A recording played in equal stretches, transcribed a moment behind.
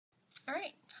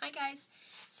Alright, hi guys.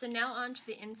 So now on to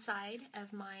the inside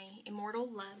of my Immortal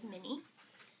Love mini.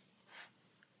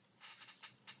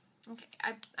 Okay,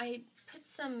 I put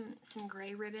some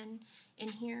gray ribbon in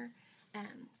here.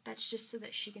 That's just so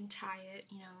that she can tie it,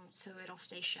 so it'll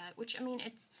stay shut. Which, I mean,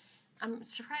 I'm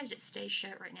surprised it stays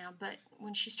shut right now, but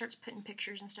when she starts putting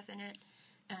pictures and stuff in it,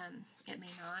 it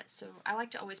may not. So I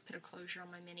like to always put a closure on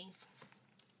my minis.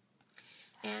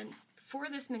 And for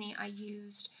this mini, I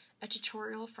used a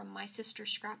tutorial from my sister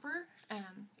Scrapper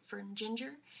from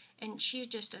Ginger, and she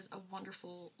just does a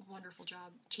wonderful, wonderful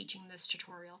job teaching this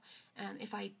tutorial.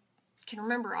 If I can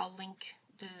remember, I'll link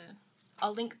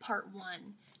part 1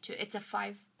 to. It's a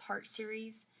 5-part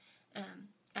series.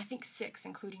 I think 6,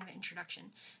 including the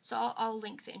introduction. So I'll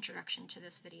link the introduction to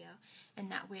this video,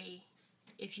 and that way,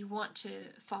 if you want to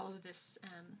follow this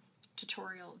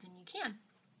tutorial, then you can.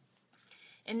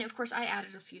 And of course, I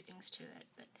added a few things to it.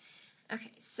 But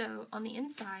okay, so on the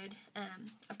inside,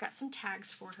 I've got some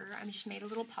tags for her. I just made a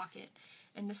little pocket,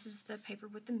 and this is the paper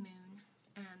with the moon.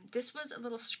 This was a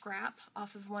little scrap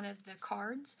off of one of the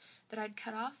cards that I'd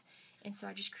cut off, and so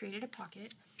I just created a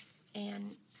pocket.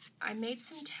 And I made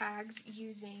some tags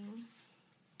using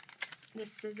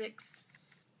this Sizzix,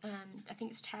 I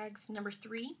think it's tags number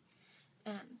 3.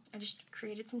 I just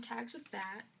created some tags with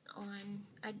that.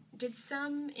 I did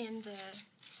some in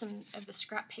some of the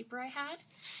scrap paper I had,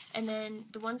 and then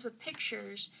the ones with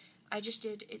pictures, I just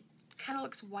did, it kind of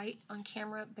looks white on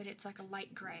camera, but it's like a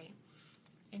light gray.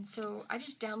 And so I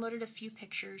just downloaded a few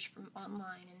pictures from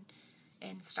online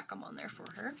and stuck them on there for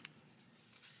her.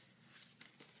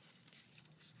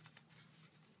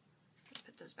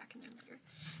 Put those back in there later.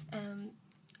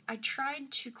 I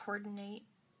tried to coordinate,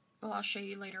 well, I'll show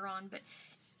you later on, but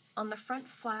on the front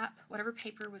flap, whatever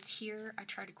paper was here, I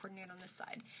tried to coordinate on this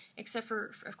side, except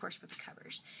for of course, with the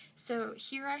covers. So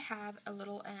here I have a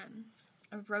little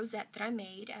a rosette that I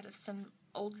made out of some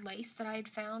old lace that I had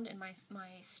found in my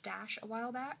stash a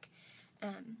while back.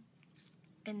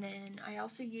 And then I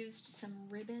also used some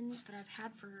ribbon that I've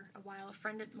had for a while. A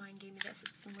friend of mine gave me this.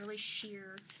 It's some really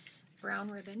sheer brown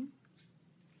ribbon.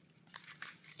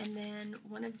 And then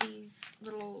one of these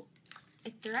little,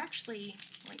 they're actually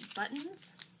like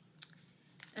buttons.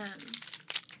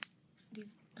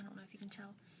 These, I don't know if you can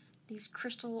tell, these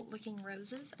crystal looking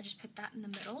roses. I just put that in the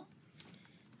middle.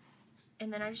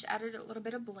 And then I just added a little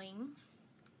bit of bling.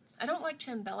 I don't like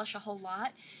to embellish a whole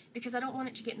lot because I don't want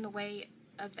it to get in the way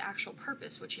of the actual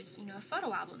purpose, which is, a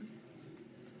photo album.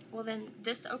 Well, then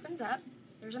this opens up.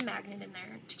 There's a magnet in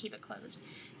there to keep it closed.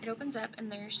 It opens up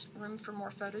and there's room for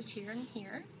more photos here and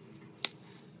here.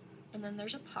 And then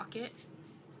there's a pocket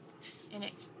and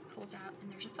it pulls out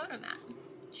and there's a photo mat.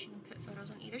 She can put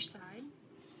photos on either side.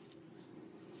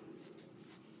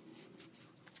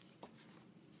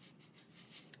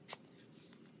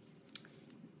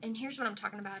 And here's what I'm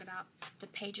talking about the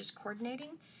pages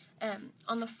coordinating.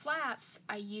 On the flaps,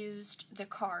 I used the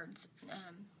cards.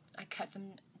 I cut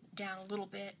them down a little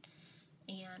bit,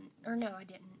 or no, I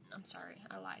didn't. I'm sorry,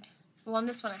 I lied. Well, on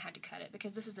this one I had to cut it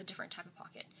because this is a different type of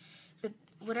pocket. But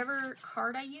whatever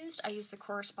card I used the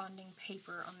corresponding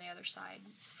paper on the other side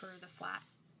for the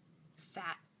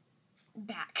fat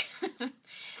back.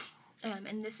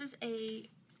 And this is a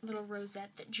little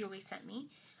rosette that Julie sent me.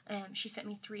 She sent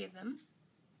me 3 of them.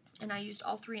 And I used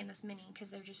all 3 in this mini because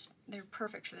they're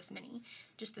perfect for this mini.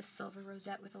 Just this silver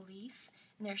rosette with a leaf,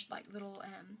 and there's like little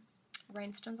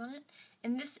rhinestones on it.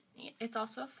 And this, it's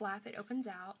also a flap. It opens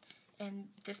out, and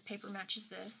this paper matches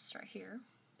this right here.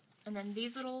 And then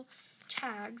these little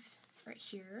tags right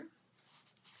here,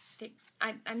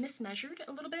 I mismeasured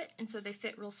a little bit, and so they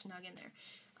fit real snug in there.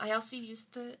 I also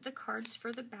used the cards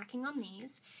for the backing on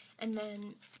these, and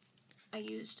then I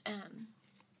used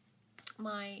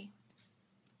my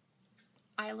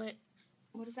eyelet,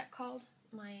 what is that called?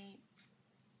 Oh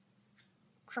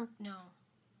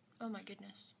my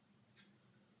goodness.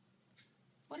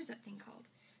 What is that thing called?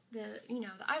 The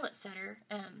eyelet setter,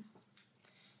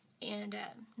 and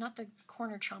not the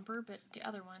corner chomper, but the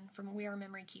other one from We Are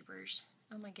Memory Keepers.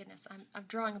 Oh my goodness, I'm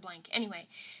drawing a blank. Anyway,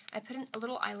 I put a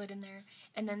little eyelet in there,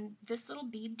 and then this little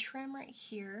bead trim right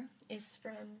here is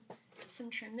from some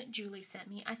trim that Julie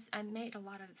sent me. I made a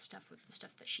lot of stuff with the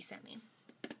stuff that she sent me.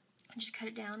 I just cut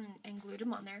it down and glued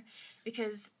them on there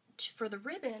because for the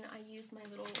ribbon I used my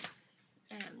little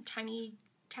tiny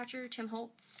Tatcher, Tim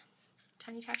Holtz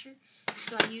tiny Tatcher.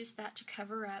 So I used that to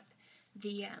cover up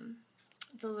the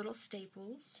little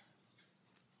staples.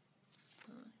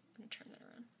 I'm going to turn that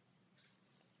around.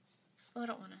 Well, I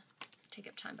don't want to take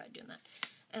up time by doing that.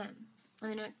 And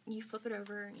then you flip it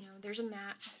over, there's a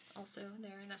mat also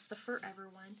there, and that's the Forever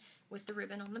one with the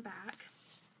ribbon on the back.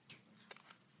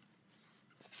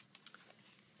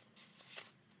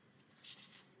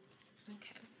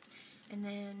 And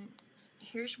then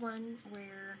here's one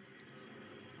where,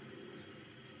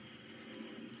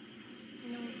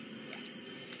 you know,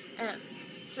 yeah.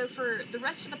 So for the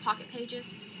rest of the pocket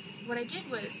pages, what I did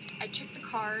was I took the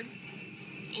card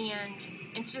and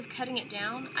instead of cutting it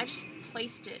down, I just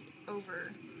placed it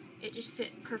over. It just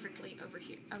fit perfectly over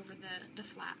here, over the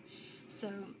flap.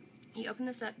 So you open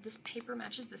this up, this paper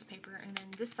matches this paper, and then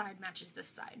this side matches this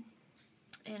side.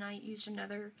 And I used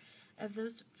another of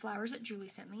those flowers that Julie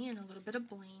sent me and a little bit of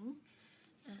bling.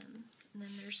 And then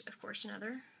there's, of course,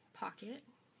 another pocket,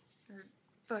 or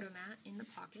photo mat in the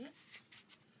pocket.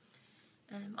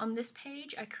 On this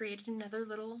page, I created another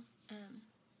little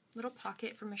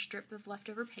pocket from a strip of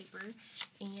leftover paper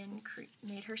and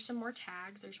made her some more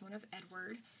tags. There's one of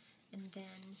Edward, and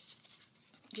then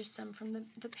just some from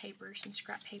the paper, some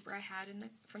scrap paper I had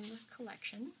from the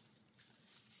collection.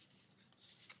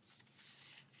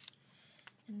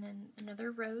 And then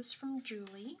another rose from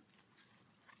Julie.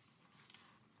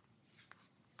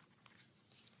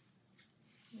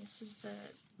 This is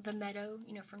the meadow,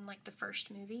 you know, from like the first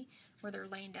movie where they're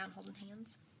laying down holding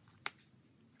hands.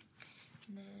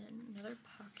 And then another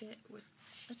pocket with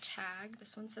a tag.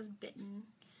 This one says Bitten,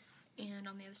 and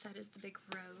on the other side is the big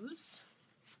rose.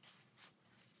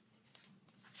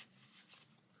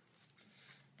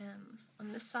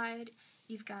 On this side,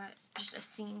 you've got just a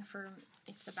scene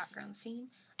it's the background scene.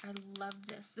 I love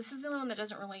this. This is the one that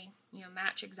doesn't really, you know,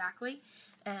 match exactly,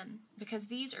 because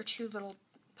these are two little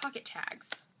pocket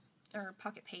tags, or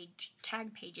pocket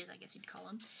tag pages, I guess you'd call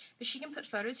them. But she can put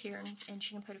photos here, and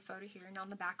she can put a photo here, and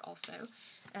on the back also.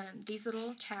 These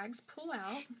little tags pull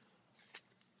out,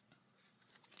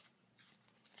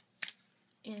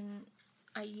 and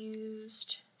I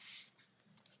used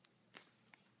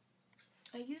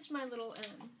my little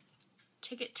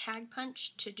ticket tag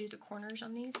punch to do the corners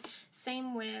on these.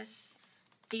 Same with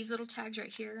these little tags right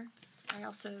here. I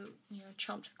also, you know,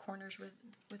 chomped the corners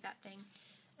with that thing.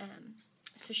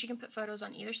 So she can put photos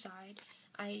on either side.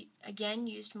 I, again,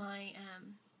 used my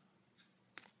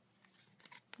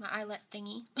my eyelet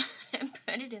thingy and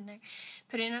put it in there.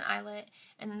 Put in an eyelet,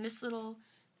 and then this little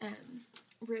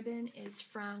ribbon is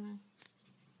from,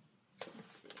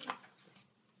 let's see,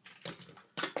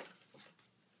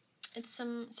 it's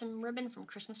some ribbon from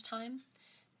Christmas time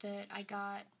that I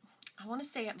got, I want to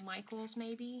say at Michael's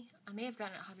maybe. I may have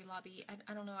gotten it at Hobby Lobby.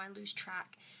 I don't know, I lose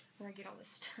track where I get all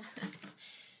this stuff.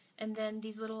 And then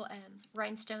these little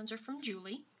rhinestones are from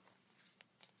Julie,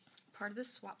 part of the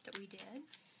swap that we did.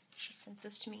 She sent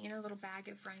this to me in a little bag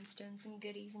of rhinestones and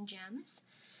goodies and gems.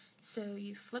 So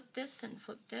you flip this and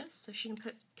flip this, so she can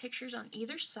put pictures on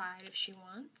either side if she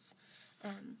wants.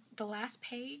 The last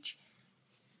page,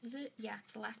 is it? Yeah,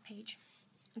 it's the last page.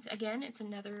 Again, it's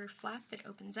another flap that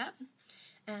opens up.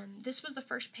 This was the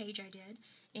first page I did,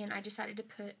 and I decided to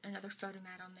put another photo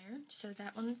mat on there. So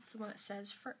that one's the one that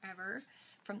says Forever.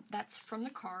 That's from the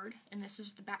card, and this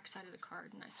is the back side of the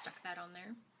card, and I stuck that on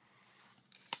there.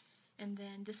 And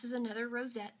then this is another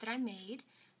rosette that I made.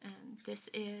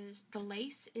 The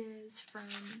lace is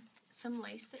from some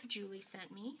lace that Julie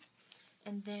sent me,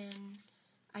 and then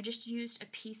I just used a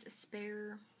piece of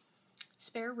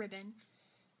spare ribbon.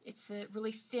 It's the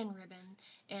really thin ribbon,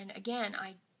 and again,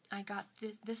 I got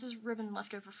this is ribbon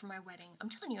left over from my wedding. I'm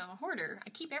telling you, I'm a hoarder. I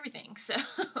keep everything. So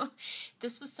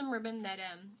this was some ribbon that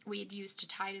we had used to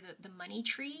tie to the money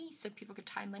tree, so people could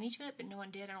tie money to it, but no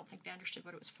one did. I don't think they understood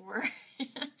what it was for.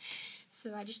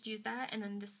 So I just used that, and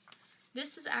then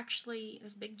this is actually,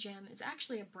 this big gem is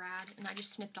actually a brad, and I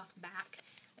just snipped off the back,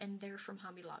 and they're from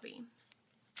Hobby Lobby.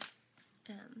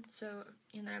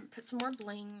 And then I put some more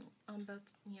bling on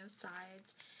both, you know,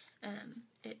 sides.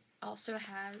 It also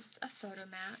has a photo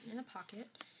mat in the pocket,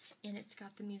 and it's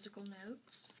got the musical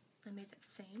notes. I made that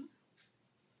same.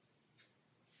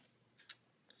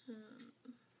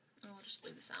 I'll just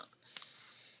leave this out.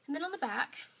 And then on the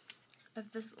back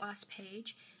of this last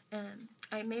page,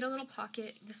 I made a little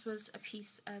pocket. This was a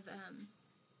piece of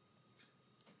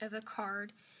a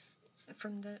card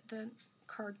from the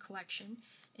card collection,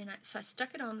 and so I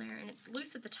stuck it on there, and it's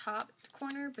loose at the top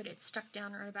corner, but it's stuck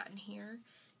down right about in here,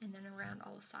 and then around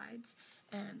all the sides.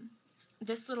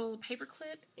 This little paper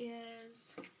clip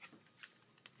is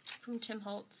from Tim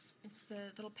Holtz. It's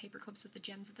the little paper clips with the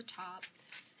gems at the top.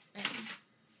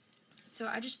 So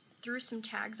I just threw some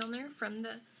tags on there from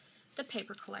the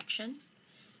paper collection.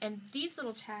 And these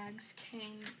little tags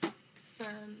came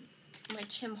from my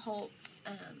Tim Holtz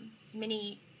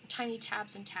mini tiny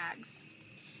tabs and tags.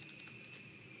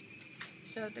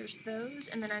 So there's those,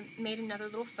 and then I made another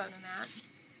little photo mat.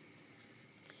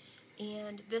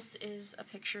 And this is a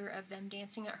picture of them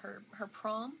dancing at her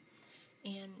prom.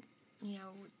 And you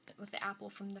know, with the apple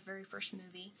from the very first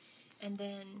movie. And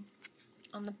then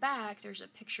on the back, there's a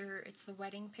picture, it's the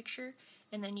wedding picture,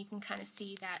 and then you can kind of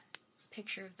see that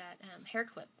picture of that hair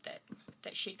clip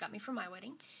that she had got me for my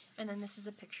wedding. And then this is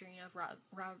a picture, you know, of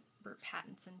Robert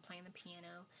Pattinson playing the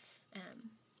piano.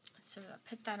 So I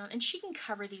put that on, and she can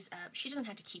cover these up. She doesn't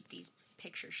have to keep these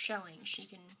pictures showing. She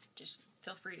can just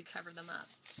feel free to cover them up.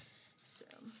 So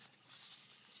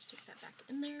stick that back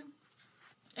in there.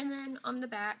 And then on the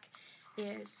back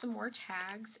is some more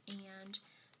tags, and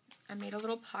I made a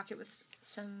little pocket with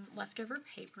some leftover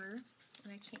paper,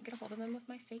 and I can't get a hold of them with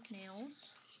my fake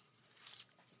nails.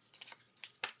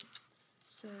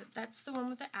 So that's the one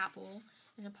with the apple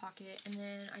in a pocket, and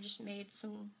then I just made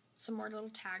some more little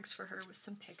tags for her with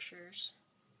some pictures.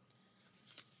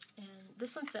 And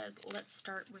this one says, "Let's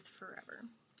start with forever."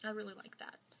 I really like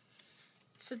that.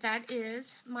 So that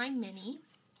is my mini,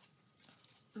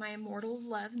 my Immortal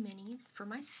Love mini for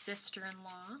my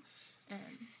sister-in-law.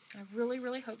 I really,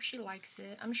 really hope she likes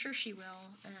it. I'm sure she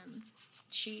will.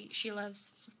 She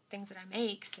loves things that I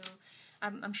make, so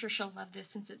I'm sure she'll love this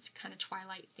since it's kind of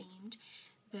Twilight themed.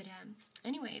 But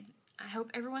anyway, I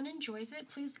hope everyone enjoys it.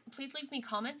 Please leave me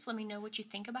comments. Let me know what you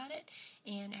think about it.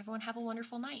 And everyone have a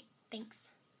wonderful night. Thanks.